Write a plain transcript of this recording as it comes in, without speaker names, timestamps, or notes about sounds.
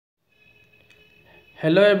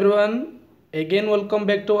Hello everyone, again welcome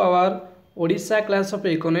back to our Odisha class of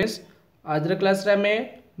Economics. आज class रे आमे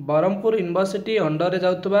Barhampur university under रे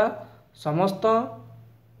जाउतबा समस्त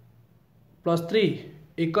 +3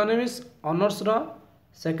 economics honours row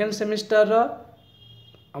second semester रो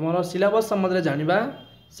हमर syllabus संबंध जानिबा।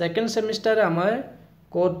 सेकंड सेमिस्टर रे आमे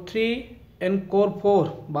कोर 3 एंड कोर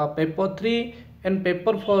 4 बा पेपर 3 एंड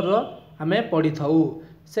पेपर 4 रो आमे पढ़ी थाउ।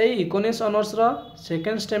 से economics honours row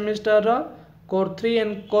second semester row core 3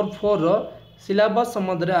 and core 4 row syllabus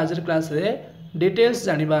संबंध रे आज क्लास रे डिटेल्स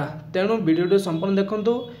जानिबा। तेणु वीडियो संपूर्ण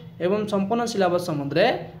देखंतु एवं संपूर्ण सिलेबस संबंध रे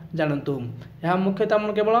जानंतु। यह मुख्यतः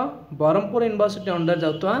हम केवल बरहमपुर यूनिवर्सिटी अंडर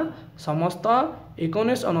जाउतवा समस्त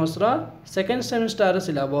economics honours row second semester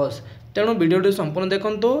syllabus. तेणु वीडियो संपूर्ण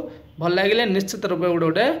देखंतु। भल लागिले निश्चित रूप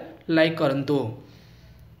गोटे लाइक करंतु।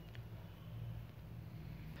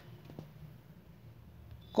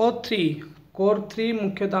 कोर 3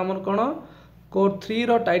 मुख्यतः हमर कोन कोर 3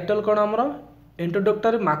 रो टाइटल कोन हमर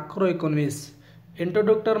introductory macro economics.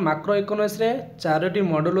 Introductory macro economics रे चारोटी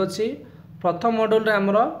मॉड्यूल अछि। प्रथम मॉड्यूल रे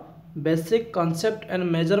हमर basic concept and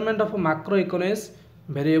measurement of macro economics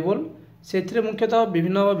variable सेथिरे मुख्यतः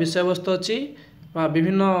विभिन्न विषय वस्तु अछि बा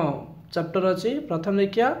विभिन्न चैप्टर अछि। प्रथम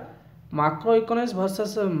देखिया macro economics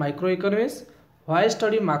versus micro economics, why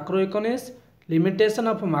study macro economics, limitation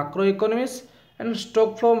of macro economics and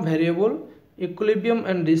stock from variable, equilibrium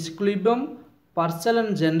and disequilibrium, partial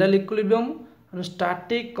and general equilibrium, and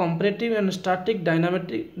static comparative and static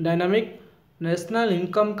dynamic, national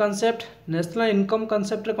income concept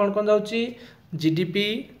रे कौन कौन जाउची GDP,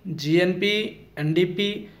 GNP, NDP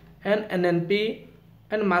and NNP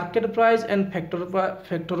and market price and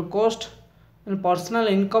factor cost and personal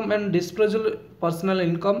income and disposable personal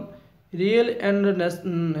income,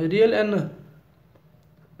 real and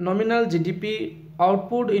nominal GDP,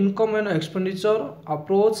 output income and expenditure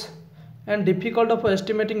approach and difficult of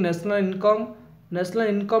estimating national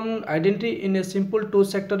income identity in a simple two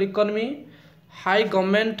sector economy, high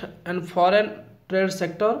government and foreign trade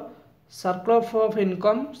sector, circle flow of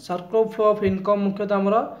income मुख्यतः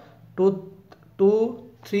हमरा 2,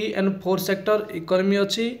 3 and 4 sector economy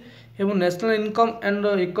अछि एवं national income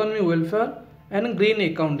and economy welfare and green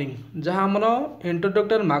accounting जहाँ हमरा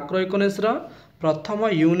introductory macro economics रा प्रथम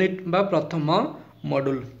unit बा प्रथम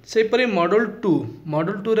मॉड्यूल। से परि मॉड्यूल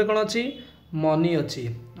 2 रे कोन अछि मनी अछि।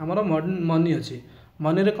 हमर मनी अछि।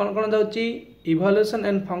 मनी रे कोन कोन जाउची evaluation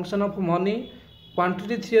and function of money,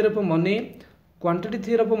 quantity theory of money. Quantity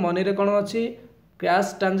theory of money रे कोन अछि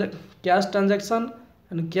cash transaction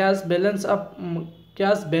and cash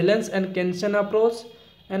balance and कैंशन approach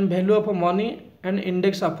and value of money and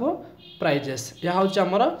index of prices. यह होची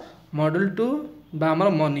हमर मॉड्यूल 2 बा हमर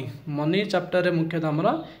मनी चैप्टर रे मुख्यतः हमर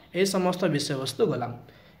ए समस्त विषय वस्तु गला।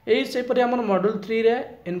 एई से परि हमर मॉड्यूल 3 रे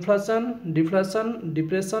inflation, deflation,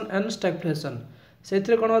 depression and stagflation.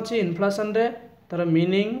 सेथिरे कोन अछि इन्फ्लेशन रे तार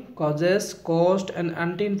meaning, causes, cost and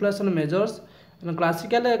anti inflation measures and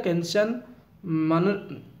classical कैंशन,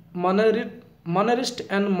 मोनेरिस्ट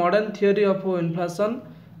and modern theory of inflation.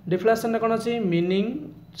 Deflation रे कोन अछि मीनिंग,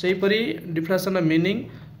 सेही परि डिफ्लेशन रे meaning,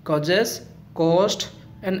 causes, cost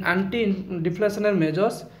and anti-deflationary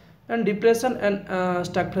measures and depression and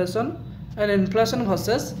stagflation and inflation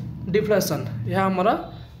versus deflation। यह हमारा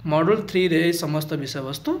module 3 रे समस्त विषय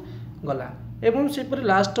वस्तु गला। एवं से पर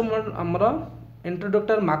लास्ट हमारा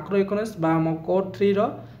इंट्रोडक्टरी मैक्रो इकोनॉमिक्स बा हम कोर 3 रो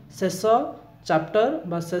शेष चैप्टर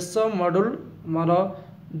बा शेष मॉड्यूल हमारा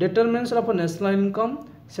डिटरमिनेशन ऑफ नेशनल इनकम।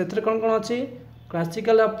 सेथरे कोन कोन अछि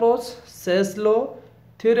classical approach, cess law,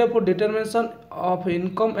 theory of determination of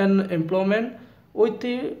income and employment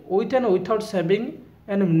with and without saving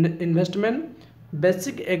and investment,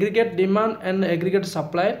 basic aggregate demand and aggregate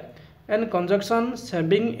supply and conjunction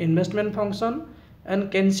saving investment function and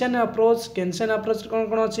Keynesian approach कौन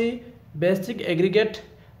कौन अछि basic aggregate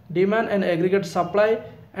demand and aggregate supply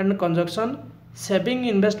and conjunction saving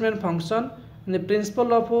investment function and the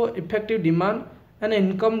principle of effective demand and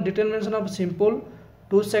income determination of simple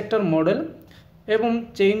two sector model एवं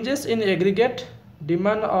changes in aggregate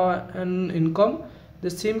demand and income, the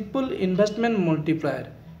simple investment multiplier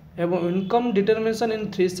एवं income determination in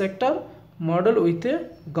 3 sector model with a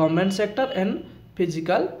government sector and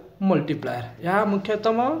physical multiplier। यह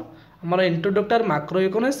मुख्यतः हमारा introductory macro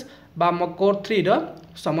economics बा हम core 3 रो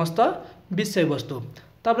समस्त विषय वस्तु।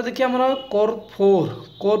 तापर देखिए हमारा कोर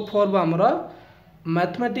 4 बा हमारा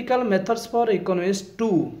मैथमेटिकल मेथड्स फॉर इकोनॉमिक्स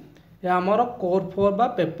 2। यह हमारा कोर 4 बा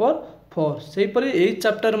पेपर 4। से परि एई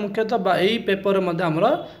चैप्टर मुख्यतः बा एई पेपर मध्ये हमर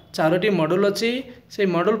चारोटी मॉड्यूल अछि। से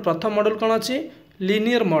मॉड्यूल प्रथम मॉड्यूल कोन अछि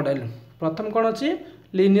लीनियर मॉडल। प्रथम कोन अछि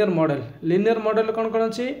लीनियर मॉडल। लीनियर मॉडल कोन कोन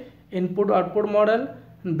अछि input output model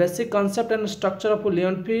basic concept and structure of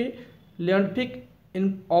लियोनफिक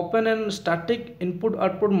in open and static input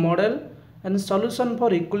output model and solution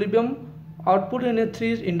for equilibrium output in A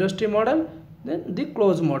 3 industry model then the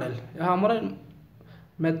close model. यह आमर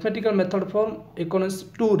mathematical method for economics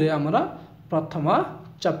 2 रे आमर प्रथम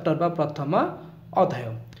chapter बा प्रथम अध्याय।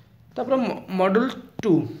 तापर module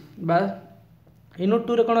 2 बा यूनिट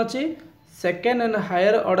 2 रे कोन अछि second and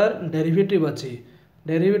higher order derivative अछि।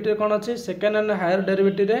 डेरिवेटिव कोन अछि सेकेंड एंड हायर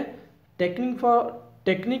डेरिवेटिव रे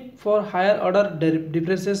technique for higher order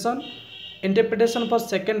differentiation, interpretation for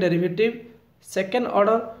second derivative, second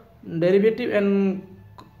order derivative and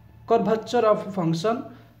curvature of function,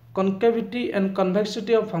 concavity and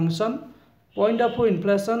convexity of function, point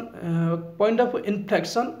of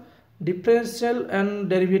inflection, differential and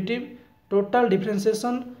derivative, total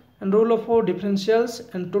differentiation and rule of differentials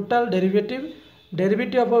and total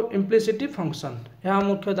derivative of implicit function। यह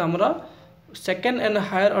मुख्यतः आमर second and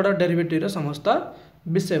higher order derivative समस्त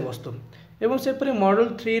विषय वस्तु। एवं सेपरी module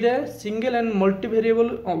 3 रे single and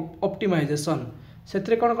multivariable optimisation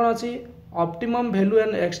से कौन कौन अच्छी optimum value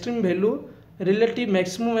and extreme value, relative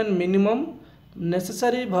maximum and minimum,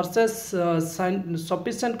 necessary versus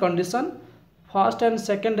sufficient condition, first and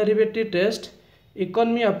second derivative test,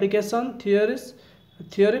 economy application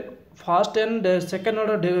theory first and second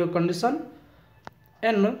order condition,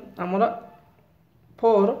 and amara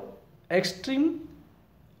for extreme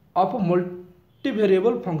of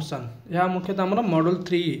multivariable function। यह मुख्यतः आमर module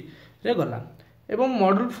 3 रे गला। एवं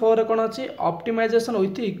module 4 रे कोन अछि optimisation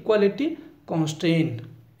with equality constraint,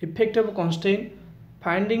 effective constraint,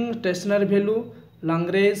 finding stationary value,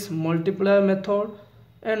 Lagrange multiplier method,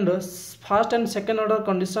 and first and second order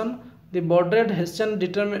condition, the bordered Hessian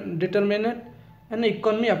determinant and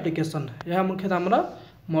economy application। यह मुख्यतः आमर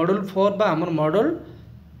मॉड्यूल 4 बा आमर मॉड्यूल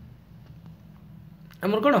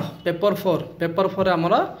आमर कोन पेपर 4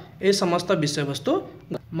 आमर ए समस्त विषय वस्तु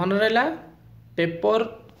मन रहला। पेपर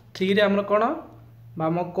 3 रे आमर कोन बा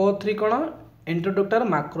आम को 3 कोन इंट्रोडक्टर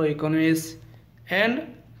मैक्रो इकोनॉमिक्स एंड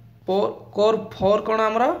कोर 4 कौन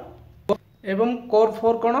आमरा एवं कोर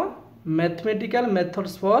 4 कौन mathematical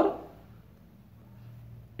methods for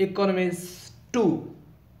economics 2,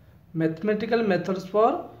 mathematical methods for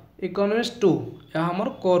economics 2 यह हमर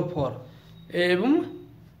कोर 4 एवं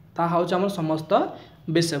ता हउछ हमर समस्त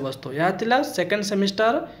विषय वस्तु। यह थिला सेकेंड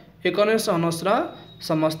सेमिस्टर इकोनॉमिक्स ऑनर्स रा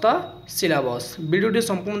समस्त सिलेबस। वीडियो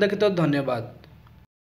संपूर्ण देखितो धन्यवाद।